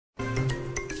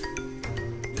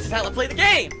is how I play the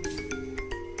game!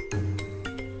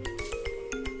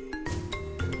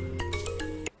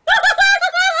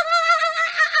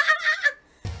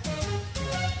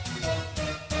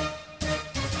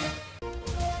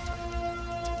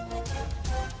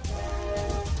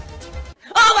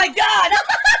 Oh my god!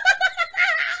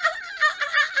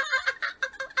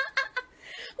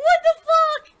 What the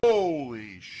fuck?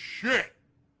 Holy shit!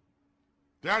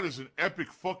 That is an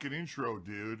epic fucking intro,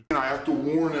 dude. And I have to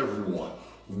warn everyone,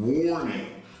 warning,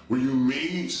 what you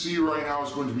may see right now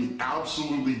is going to be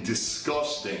absolutely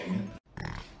disgusting.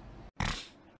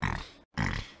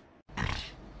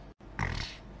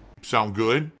 Sound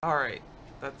good? Alright,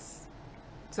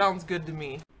 sounds good to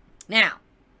me. Now,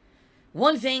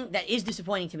 one thing that is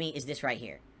disappointing to me is this right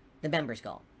here. The members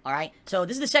goal. Alright? So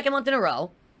this is the second month in a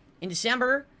row. In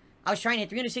December, I was trying to hit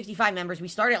 365 members. We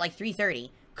started at like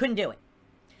 330. Couldn't do it.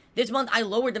 This month, I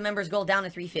lowered the members goal down to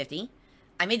 350.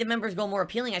 I made the members goal more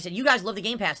appealing. I said, you guys love the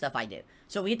Game Pass stuff I do.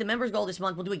 So if we hit the members goal this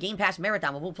month, we'll do a Game Pass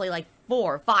marathon where we'll play like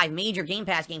 4 or 5 major Game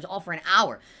Pass games all for an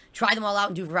hour. Try them all out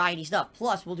and do variety stuff.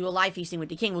 Plus, we'll do a live feasting with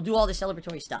the king. We'll do all this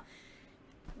celebratory stuff.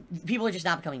 People are just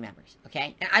not becoming members,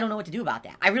 okay? And I don't know what to do about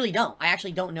that. I really don't. I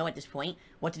actually don't know at this point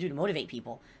what to do to motivate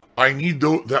people. I need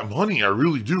that money. I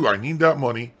really do. I need that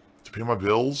money to pay my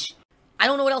bills. I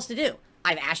don't know what else to do.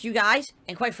 I've asked you guys,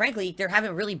 and quite frankly, there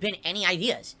haven't really been any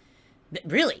ideas.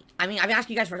 Really. I mean, I've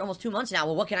asked you guys for almost 2 months now,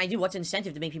 well, what can I do? What's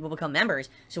incentive to make people become members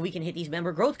so we can hit these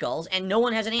member growth goals? And no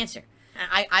one has an answer.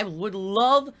 I would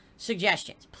love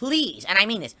suggestions. Please, and I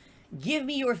mean this, give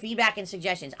me your feedback and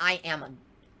suggestions. I am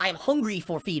hungry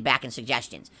for feedback and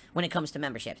suggestions when it comes to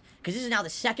memberships. Because this is now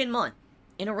the second month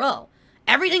in a row.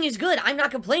 Everything is good. I'm not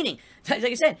complaining. Like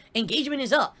I said, engagement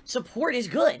is up. Support is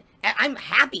good. I'm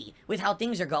happy with how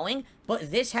things are going,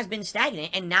 but this has been stagnant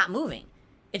and not moving.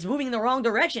 It's moving in the wrong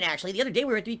direction, actually. The other day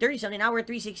we were at 330 something, now we're at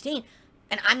 316,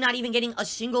 and I'm not even getting a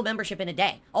single membership in a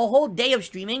day. A whole day of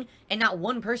streaming, and not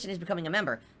one person is becoming a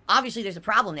member. Obviously, there's a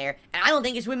problem there, and I don't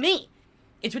think it's with me.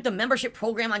 It's with the membership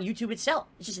program on YouTube itself.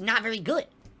 It's just not very good.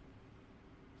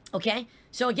 Okay?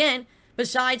 So again,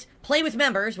 besides play with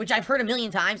members, which I've heard a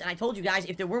million times, and I told you guys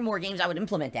if there were more games, I would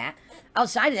implement that.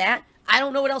 Outside of that, I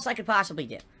don't know what else I could possibly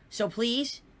do. So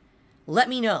please, let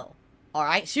me know.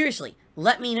 Alright? Seriously,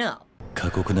 let me know.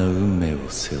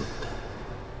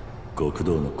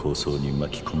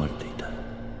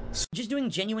 Just doing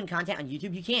genuine content on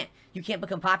YouTube, you can't. You can't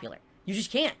become popular. You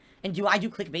just can't. And do I do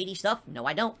clickbaity stuff? No,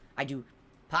 I don't. I do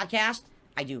podcasts.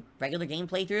 I do regular game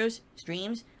playthroughs,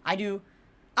 streams. I do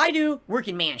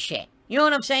working man shit. You know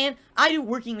what I'm saying? I do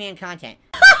working man content.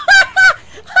 What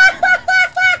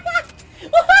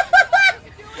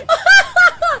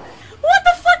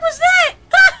the fuck was that?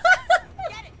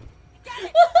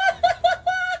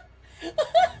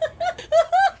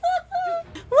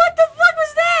 What the fuck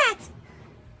was that?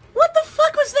 What the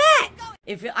fuck was that?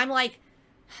 If I'm like,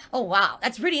 oh wow,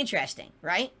 that's pretty interesting,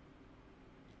 right?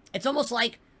 It's almost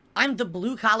like I'm the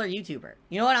blue-collar YouTuber.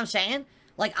 You know what I'm saying?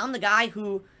 Like, I'm the guy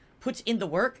who puts in the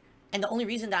work, and the only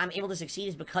reason that I'm able to succeed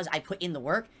is because I put in the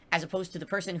work, as opposed to the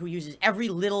person who uses every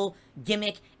little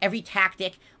gimmick, every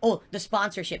tactic, oh, the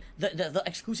sponsorship, the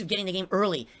exclusive getting the game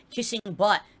early, kissing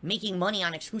butt, making money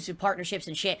on exclusive partnerships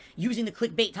and shit, using the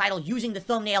clickbait title, using the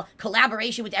thumbnail,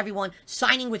 collaboration with everyone,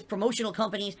 signing with promotional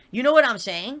companies. You know what I'm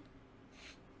saying?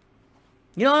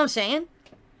 You know what I'm saying?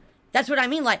 That's what I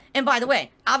mean, like, and by the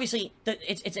way, obviously,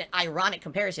 it's an ironic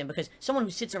comparison, because someone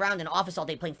who sits around in an office all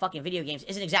day playing fucking video games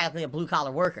isn't exactly a blue-collar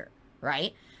worker,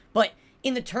 right? But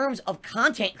in the terms of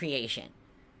content creation,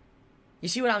 you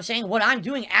see what I'm saying? What I'm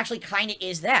doing actually kind of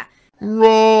is that.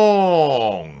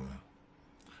 Wrong.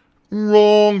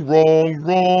 Wrong, wrong,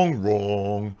 wrong,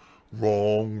 wrong.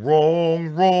 Wrong, wrong,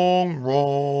 wrong,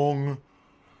 wrong.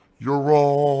 You're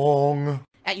wrong.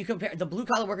 And you compare the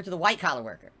blue-collar worker to the white-collar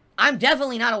worker. I'm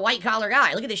definitely not a white-collar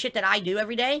guy. Look at the shit that I do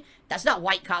every day. That's not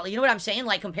white-collar. You know what I'm saying?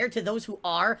 Like, compared to those who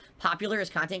are popular as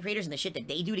content creators and the shit that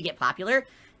they do to get popular,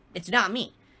 it's not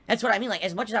me. That's what I mean. Like,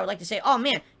 as much as I would like to say, oh,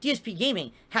 man, DSP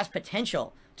Gaming has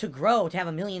potential to grow to have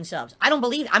 1 million subs. I don't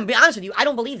believe, I'm being honest with you, I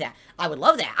don't believe that. I would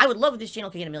love that. I would love if this channel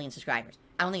could get 1 million subscribers.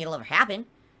 I don't think it'll ever happen.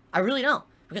 I really don't.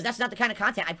 Because that's not the kind of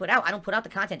content I put out. I don't put out the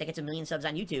content that gets 1 million subs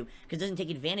on YouTube, because it doesn't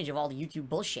take advantage of all the YouTube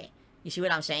bullshit. You see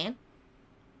what I'm saying?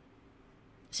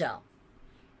 So,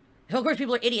 of course,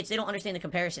 people are idiots. They don't understand the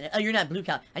comparison. Oh, you're not blue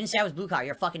collar. I didn't say I was blue collar.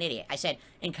 You're a fucking idiot. I said,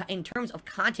 in terms of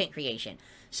content creation,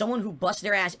 someone who busts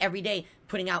their ass every day,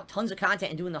 putting out tons of content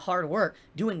and doing the hard work,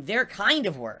 doing their kind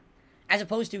of work, as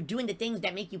opposed to doing the things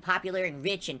that make you popular and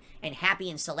rich and happy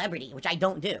and celebrity, which I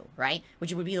don't do, right?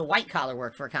 Which would be the white-collar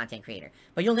work for a content creator.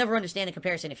 But you'll never understand the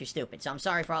comparison if you're stupid. So I'm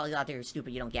sorry for all you out there who are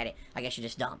stupid, you don't get it. I guess you're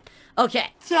just dumb.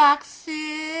 Okay. Toxic.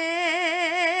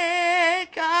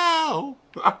 Oh.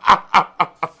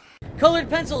 Colored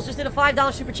Pencils just did a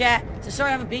 $5 super chat. Says, sorry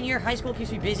I haven't been here. High school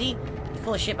keeps me busy. You're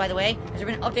full of shit, by the way. Has there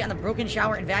been an update on the broken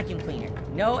shower and vacuum cleaner?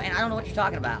 No, and I don't know what you're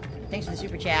talking about. Thanks for the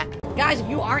super chat. Guys, if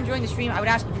you are enjoying the stream, I would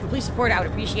ask if you could please support it. I would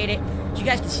appreciate it. As you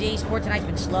guys can see, support tonight's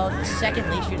been slow. The second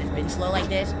late stream has been slow like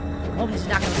this. I'm hoping this is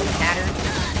not going to become a pattern.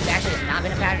 It actually has not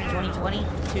been a pattern in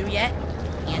 2022 yet.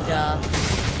 And,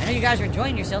 I know you guys are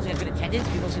enjoying yourselves. You have good attendance.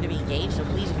 People seem to be engaged. So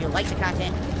please, if you like the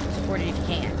content, support it if you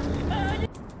can.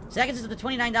 Seconds is the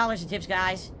 $29 in tips,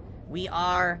 guys. We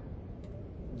are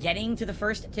getting to the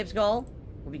first tips goal.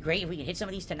 It would be great if we could hit some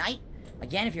of these tonight.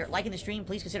 Again, if you're liking the stream,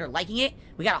 please consider liking it.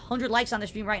 We got 100 likes on the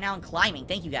stream right now and climbing.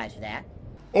 Thank you guys for that.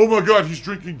 Oh my god, he's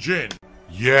drinking gin.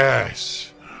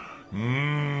 Yes.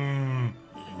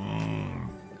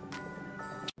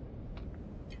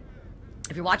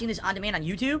 If you're watching this on demand on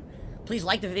YouTube, please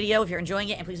like the video if you're enjoying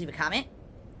it, and please leave a comment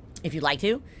if you'd like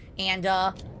to. And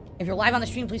if you're live on the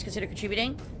stream, please consider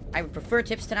contributing. I would prefer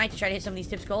tips tonight to try to hit some of these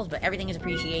tips goals, but everything is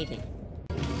appreciated.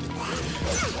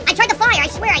 I tried the fire, I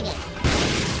swear I did.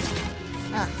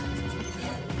 Ugh.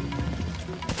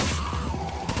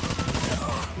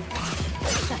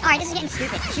 Alright, this is getting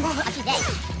stupid. She won't. She's dead.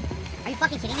 Are you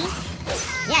fucking kidding me?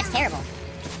 Yeah, it's terrible.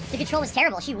 The control was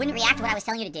terrible. She wouldn't react to what I was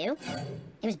telling you to do.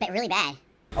 It was really bad.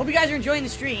 Hope you guys are enjoying the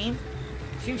stream.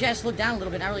 Stream chat slowed down a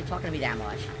little bit, not really talking to me that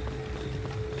much.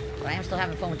 But I am still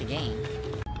having fun with the game.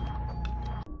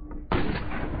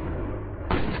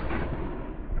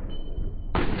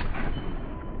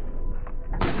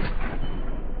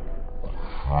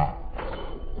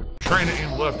 Trying to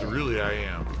aim left, really I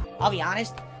am. I'll be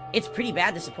honest, it's pretty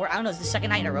bad, the support. I don't know, it's the second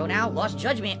night in a row now. Lost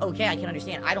Judgment, okay, I can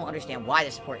understand. I don't understand why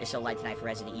the support is so light tonight for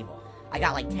Resident Evil. I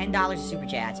got like $10 in super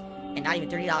chats, and not even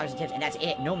 $30 in tips, and that's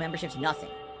it. No memberships, nothing.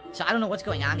 So I don't know what's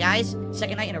going on, guys.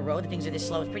 Second night in a row that things are this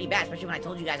slow is pretty bad, especially when I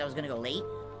told you guys I was gonna go late.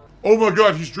 Oh my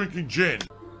god, he's drinking gin.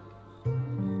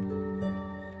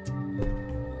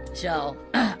 So,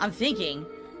 I'm thinking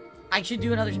I should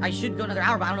go another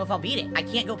hour, but I don't know if I'll beat it. I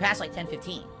can't go past like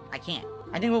 10:15. I can't.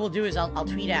 I think what we'll do is I'll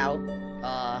tweet out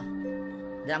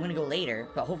that I'm gonna go later,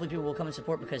 but hopefully people will come and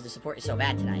support because the support is so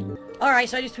bad tonight. Alright,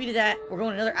 so I just tweeted that. We're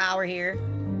going another hour here,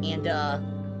 and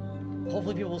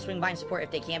hopefully people will swing by and support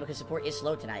if they can because support is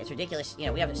slow tonight. It's ridiculous. You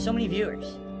know, we have so many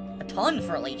viewers. A ton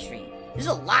for a late stream. This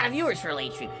is a lot of viewers for a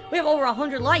late stream. We have over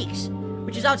 100 likes,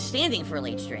 which is outstanding for a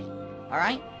late stream.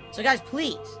 Alright? So guys,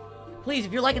 please,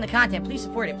 if you're liking the content, please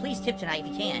support it. Please tip tonight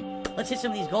if you can. Let's hit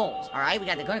some of these goals, alright? We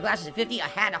got the gun glasses at 50, a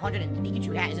hat at 100, and the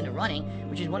Pikachu hat is in the running,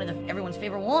 which is one of everyone's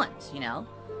favorite ones, you know?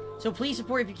 So please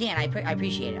support if you can. I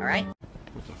appreciate it, alright?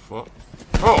 What the fuck?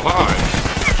 Oh, hi.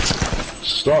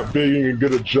 Stop begging and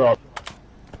get a job.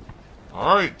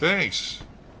 Alright, thanks.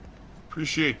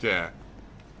 Appreciate that.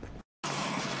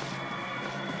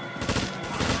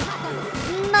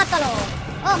 Mátalo!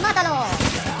 Oh, mátalo!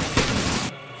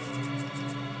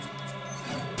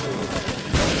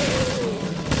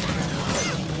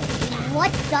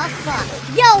 What the fuck?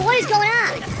 Yo, what is going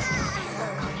on?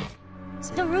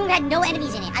 The room had no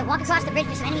enemies in it. I walk across the bridge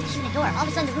for some enemies to shoot the door. All of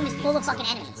a sudden, the room is full of fucking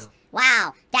enemies.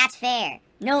 Wow, that's fair.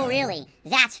 No, really,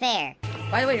 that's fair.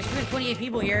 By the way, there's 328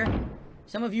 people here.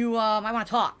 Some of you might want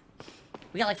to talk.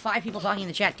 We got like 5 people talking in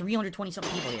the chat,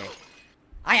 320-something people here.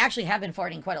 I actually have been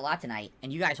farting quite a lot tonight,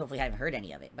 and you guys hopefully haven't heard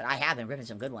any of it, but I have been ripping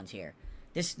some good ones here.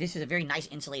 This is a very nice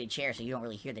insulated chair, so you don't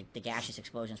really hear the gaseous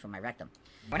explosions from my rectum.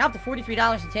 We're now up to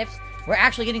 $43 in tips. We're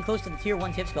actually getting close to the tier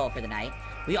 1 tips goal for the night.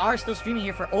 We are still streaming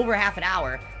here for over half an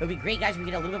hour. It would be great, guys, if we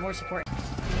get a little bit more support.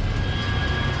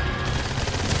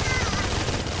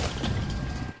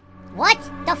 What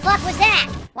the fuck was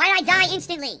that? Why did I die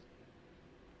instantly?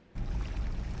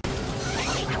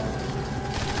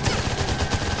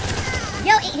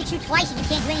 Yo, it hits you twice and you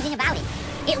can't do anything about it.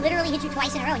 It literally hits you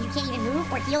twice in a row and you can't even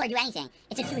move or heal or do anything.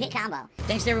 It's a 2-hit combo.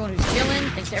 Thanks to everyone who's chilling.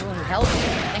 Thanks to everyone who helped.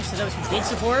 Thanks to those who did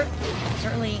support.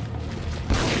 Certainly,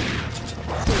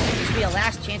 this will be a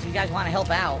last chance if you guys want to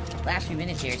help out. Last few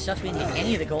minutes here. It sucks we didn't get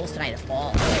any of the goals tonight at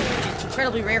all. Which is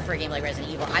incredibly rare for a game like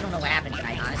Resident Evil. I don't know what happened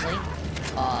tonight, honestly.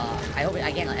 I hope,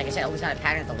 again, like I said, I hope it's not a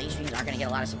pattern that the late streams aren't going to get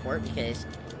a lot of support because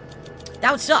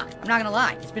that would suck. I'm not going to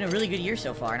lie. It's been a really good year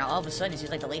so far. And all of a sudden, it seems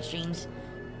like the late streams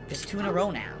just 2 in a row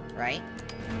now, right?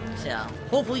 So,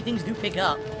 hopefully things do pick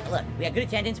up. Look, we had good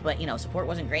attendance, but, you know, support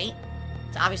wasn't great.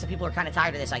 So, obviously people are kind of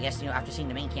tired of this, I guess, you know, after seeing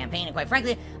the main campaign. And quite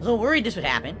frankly, I was a little worried this would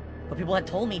happen. But people had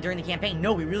told me during the campaign,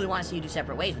 no, we really want to see you do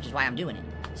separate ways, which is why I'm doing it.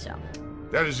 So,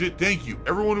 That is it. Thank you.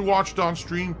 Everyone who watched on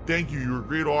stream, thank you. You're a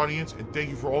great audience, and thank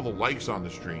you for all the likes on the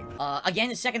stream. Again,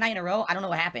 the second night in a row, I don't know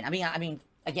what happened. I mean,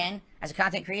 again, as a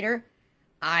content creator,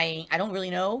 I don't really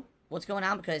know what's going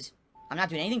on because I'm not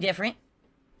doing anything different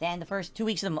than the first 2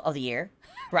 weeks of the year,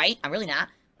 right? I'm really not.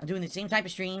 I'm doing the same type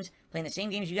of streams, playing the same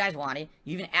games you guys wanted.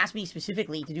 You even asked me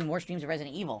specifically to do more streams of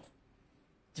Resident Evil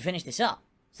to finish this up.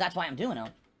 So that's why I'm doing them.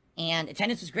 And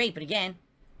attendance was great, but again,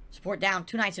 support down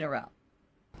 2 nights in a row.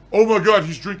 Oh my god,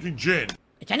 he's drinking gin.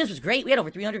 Attendance was great. We had over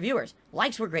 300 viewers.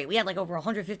 Likes were great. We had like over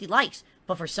 150 likes.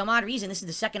 But for some odd reason, this is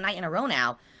the second night in a row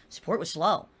now. Support was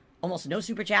slow. Almost no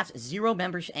super chats, 0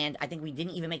 members, and I think we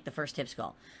didn't even make the first tip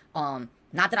skull.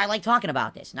 Not that I like talking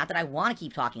about this. Not that I want to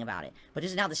keep talking about it. But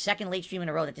this is now the second late stream in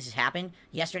a row that this has happened.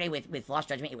 Yesterday with Lost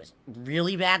Judgment, it was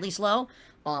really badly slow.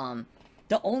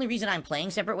 The only reason I'm playing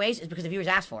Separate Ways is because the viewers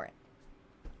asked for it.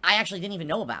 I actually didn't even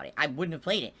know about it. I wouldn't have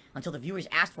played it until the viewers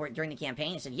asked for it during the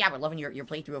campaign and said, yeah, we're loving your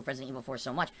playthrough of Resident Evil 4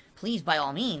 so much. Please, by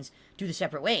all means, do the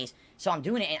Separate Ways. So I'm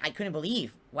doing it, and I couldn't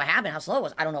believe what happened, how slow it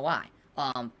was. I don't know why.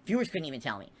 Viewers couldn't even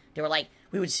tell me. They were like,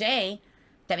 we would say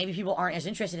that maybe people aren't as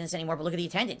interested in this anymore, but look at the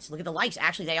attendance. Look at the likes.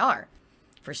 Actually, they are.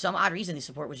 For some odd reason, the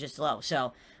support was just low.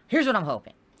 So here's what I'm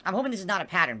hoping. I'm hoping this is not a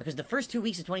pattern, because the first 2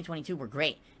 weeks of 2022 were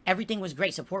great. Everything was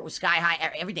great. Support was sky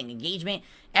high. Everything. Engagement.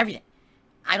 Everything.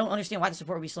 I don't understand why the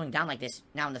support would be slowing down like this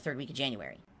now in the 3rd week of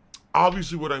January.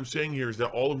 Obviously, what I'm saying here is that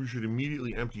all of you should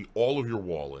immediately empty all of your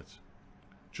wallets.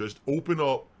 Just open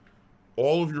up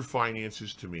all of your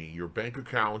finances to me, your bank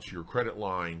accounts, your credit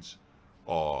lines,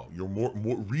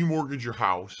 remortgage your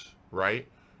house, right?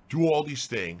 Do all these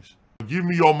things. Give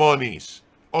me your monies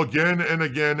again and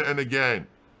again and again.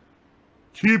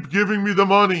 Keep giving me the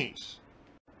monies.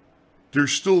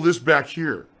 There's still this back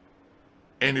here.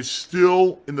 And it's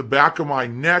still in the back of my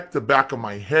neck, the back of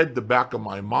my head, the back of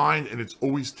my mind, and it's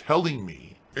always telling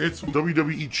me it's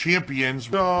WWE Champions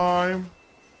time.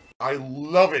 I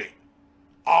love it.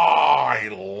 I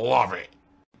love it.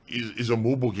 Is a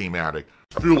mobile game addict.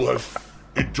 Phil has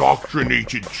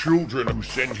indoctrinated children who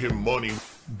send him money,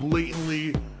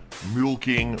 blatantly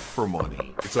milking for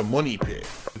money. It's a money pit.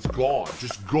 It's gone,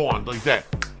 just gone like that.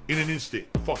 In an instant,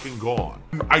 fucking gone.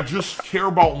 I just care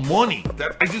about money.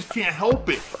 I just can't help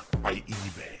it. I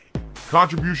eBay.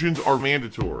 Contributions are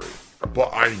mandatory,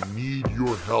 but I need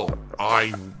your help.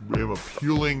 I am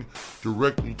appealing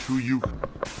directly to you.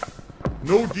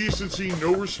 No decency,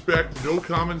 no respect, no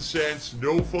common sense,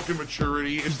 no fucking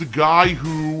maturity. Is the guy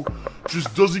who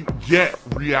just doesn't get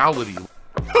reality.